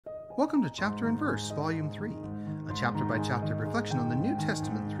Welcome to Chapter and Verse, Volume 3, a chapter-by-chapter reflection on the New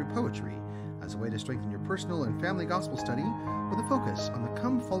Testament through poetry, as a way to strengthen your personal and family gospel study with a focus on the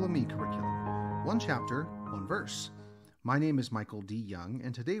Come Follow Me curriculum. One chapter, one verse. My name is Michael D. Young,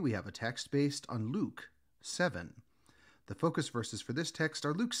 and today we have a text based on Luke 7. The focus verses for this text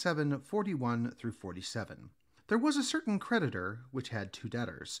are Luke 7:41 through 47. There was a certain creditor which had two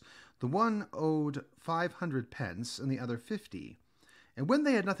debtors. The one owed 500 pence, and the other 50. And when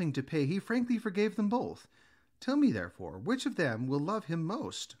they had nothing to pay, he frankly forgave them both. Tell me, therefore, which of them will love him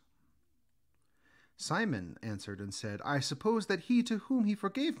most? Simon answered and said, I suppose that he to whom he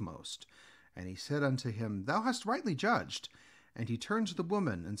forgave most. And he said unto him, Thou hast rightly judged. And he turned to the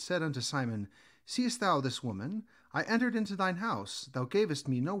woman, and said unto Simon, Seest thou this woman? I entered into thine house. Thou gavest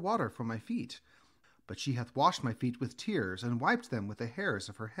me no water for my feet. But she hath washed my feet with tears, and wiped them with the hairs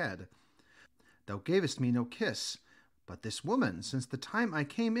of her head. Thou gavest me no kiss. But this woman, since the time I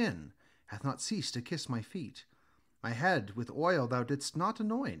came in, hath not ceased to kiss my feet. My head with oil thou didst not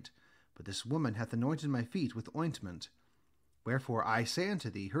anoint, but this woman hath anointed my feet with ointment. Wherefore I say unto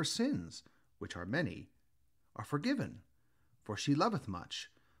thee, her sins, which are many, are forgiven. For she loveth much,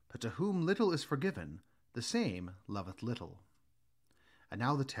 but to whom little is forgiven, the same loveth little. And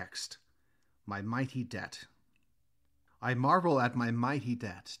now the text. My mighty debt. I marvel at my mighty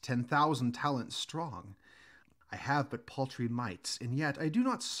debt, 10,000 talents strong. I have but paltry mites, and yet I do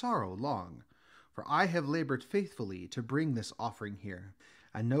not sorrow long. For I have labored faithfully to bring this offering here,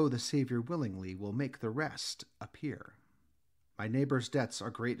 and know the Saviour willingly will make the rest appear. My neighbour's debts are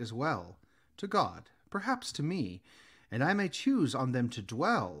great as well, to God, perhaps to me, and I may choose on them to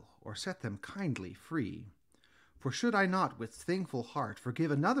dwell, or set them kindly free. For should I not with thankful heart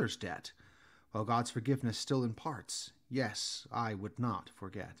forgive another's debt, while God's forgiveness still imparts, yes, I would not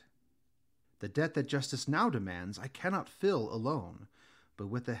forget. The debt that justice now demands I cannot fill alone, but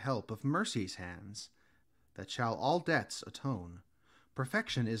with the help of mercy's hands, that shall all debts atone.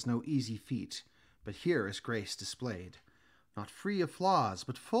 Perfection is no easy feat, but here is grace displayed, not free of flaws,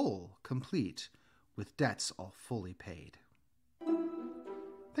 but full, complete, with debts all fully paid.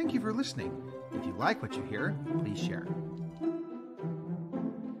 Thank you for listening. If you like what you hear, please share.